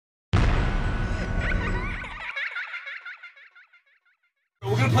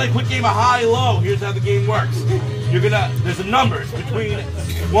gonna play a quick game of high-low. Here's how the game works. There's a numbers between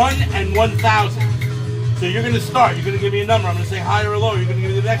 1 and 1,000. So you're gonna start. You're gonna give me a number. I'm gonna say higher or lower. You're gonna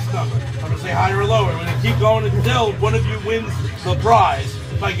give me the next number. I'm gonna say higher or lower. We're gonna keep going until one of you wins the prize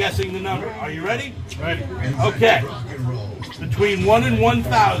by guessing the number. Are you ready? Ready. Okay. Between 1 and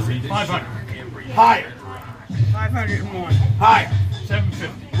 1,000. 500. Higher. 501. Higher.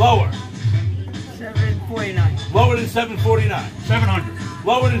 750. Lower. 749. Lower than 749. 700.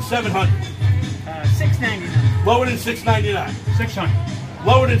 Lower than 700. 699. Lower than 699. 600.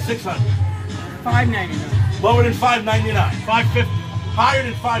 Lower than 600. 599. Lower than 599. 550. Higher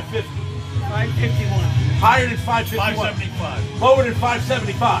than 550. 551. Higher than 551. 575. Lower than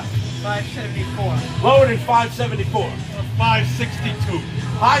 575. 574. Lower than 574. 562.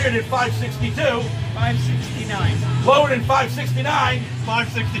 Higher than 562. 569. Lower than 569.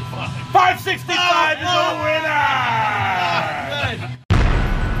 565. 565 is the winner!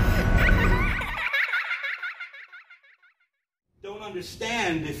 Don't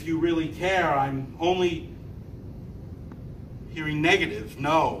understand if you really care. I'm only hearing negative.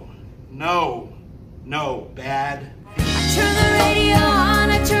 No, bad. I turn the